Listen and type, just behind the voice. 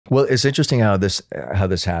Well, it's interesting how this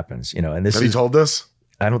happens, you know, and this Have you told this?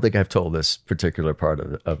 I don't think I've told this particular part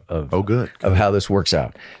of Oh, good. of how this works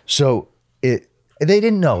out. So they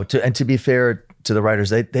didn't know, and to be fair to the writers,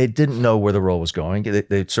 they didn't know where the role was going.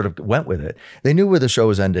 They sort of went with it. They knew where the show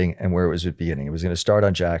was ending and where it was beginning. It was going to start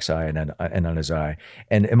on Jack's eye and on his eye.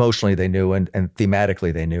 And emotionally they knew, and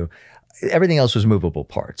thematically they knew. Everything else was movable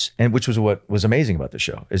parts, and which was what was amazing about the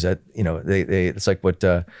show, is that, you know, they it's like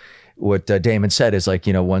what Damon said is, like,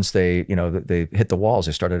 you know, once they, you know, they hit the walls,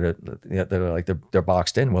 they started to, they're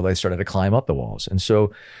boxed in. Well, they started to climb up the walls. And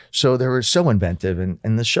so they were so inventive,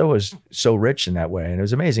 and the show was so rich in that way. And it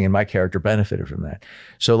was amazing. And my character benefited from that.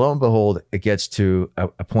 So lo and behold, it gets to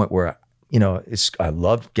a point where, you know, I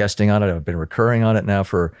love guesting on it. I've been recurring on it now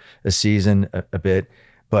for a season, a bit,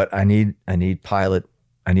 but I need pilot.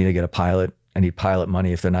 I need to get a pilot. I need pilot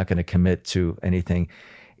money if they're not going to commit to anything.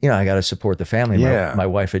 You know, I got to support the family. Yeah. My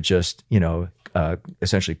wife had just, you know,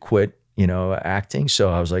 essentially quit, you know, acting.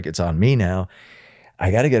 So I was like, it's on me now.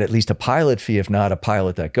 I got to get at least a pilot fee, if not a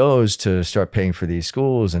pilot that goes, to start paying for these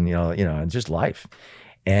schools and, you know, and just life.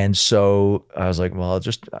 And so I was like, well, I'll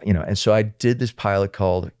just, you know, and so I did this pilot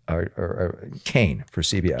called Cane for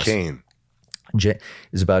CBS. Cane.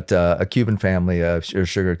 It's about a Cuban family,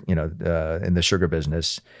 sugar, you know, in the sugar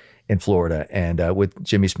business in Florida, and with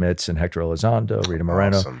Jimmy Smits and Hector Elizondo, Rita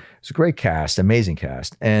Moreno. Awesome. It's a great cast, amazing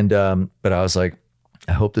cast. And but I was like,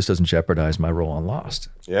 I hope this doesn't jeopardize my role on Lost.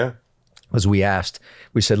 Yeah. Because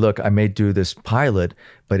we said, look, I may do this pilot,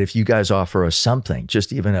 but if you guys offer us something,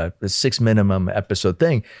 just even a 6 minimum episode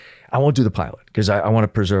thing, I won't do the pilot, because I want to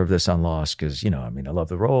preserve this on Lost, because, you know, I mean, I love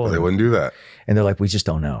the role. Well, they wouldn't do that. And they're like, we just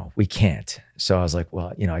don't know. We can't. So I was like,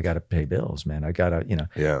 well, you know, I got to pay bills, man. I got to, you know.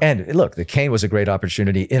 Yeah. And look, the Cane was a great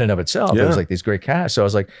opportunity in and of itself. Yeah. It was like these great casts. So I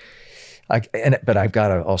was like, but I've got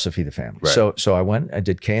to also feed the family. Right. So I went, I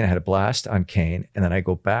did Cane. I had a blast on Cane. And then I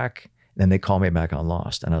go back, and then they call me back on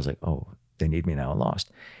Lost. And I was like, oh, they need me now on Lost.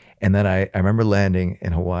 And then I remember landing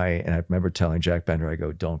in Hawaii, and I remember telling Jack Bender, I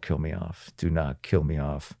go, don't kill me off. Do not kill me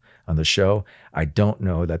off on the show. I don't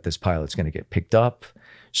know that this pilot's going to get picked up.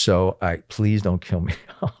 So please don't kill me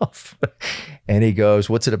off. And he goes,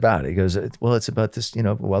 what's it about? He goes, well, it's about this, you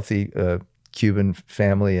know, wealthy Cuban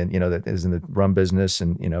family, and, you know, that is in the rum business,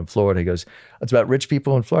 and, you know, Florida. He goes, it's about rich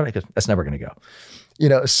people in Florida. He goes, that's never going to go. You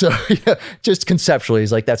know, so yeah, just conceptually,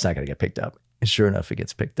 he's like, that's not going to get picked up. And sure enough, it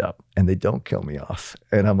gets picked up, and they don't kill me off.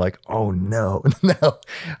 And I'm like, oh no, no.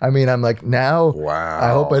 I mean, I'm like, now, wow.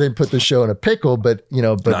 I hope I didn't put the show in a pickle, but, you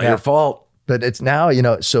know, but not your fault. But it's now, you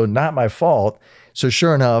know, so not my fault. So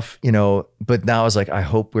sure enough, you know, but now I was like, I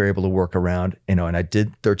hope we're able to work around, you know, and I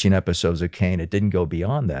did 13 episodes of Cane. It didn't go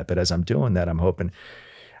beyond that. But as I'm doing that,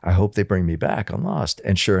 I hope they bring me back on Lost.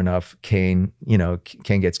 And sure enough, Cane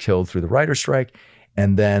gets killed through the writer's strike.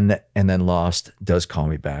 And then Lost does call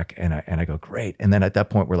me back, and I go, great. And then at that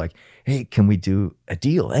point, we're like, hey, can we do a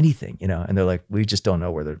deal, anything, you know? And they're like, we just don't know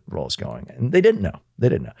where the role's going. And they didn't know.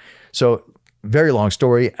 So very long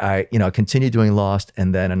story. I continue doing Lost,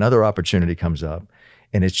 and then another opportunity comes up,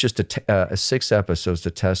 and it's just a 6 episodes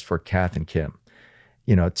to test for Kath and Kim,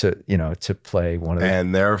 to play one of them.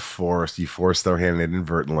 And therefore, you forced their hand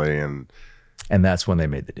inadvertently, and that's when they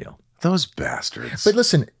made the deal. Those bastards. But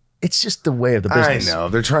listen, it's just the way of the business. I know.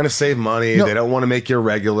 They're trying to save money. No. They don't want to make you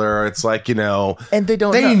regular. It's like, you know. And they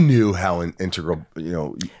don't They know. knew how integral, you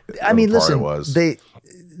know, I mean, listen, it was.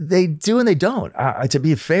 They do and they don't. To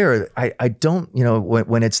be fair, I don't, you know,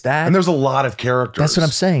 when it's that. And there's a lot of characters. That's what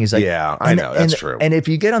I'm saying. Is like, yeah, I know. That's true. And if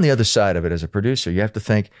you get on the other side of it as a producer, you have to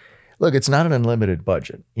think, look, it's not an unlimited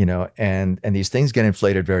budget, you know, and these things get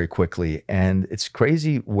inflated very quickly, and it's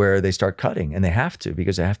crazy where they start cutting, and they have to,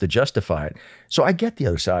 because they have to justify it. So I get the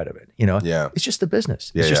other side of it, you know. Yeah. It's just the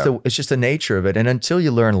business. Yeah, it's just the nature of it. And until you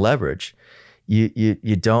learn leverage,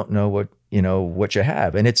 you don't know what you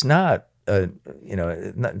have. And it's not,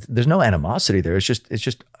 there's no animosity there. It's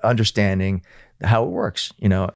just understanding how it works, you know.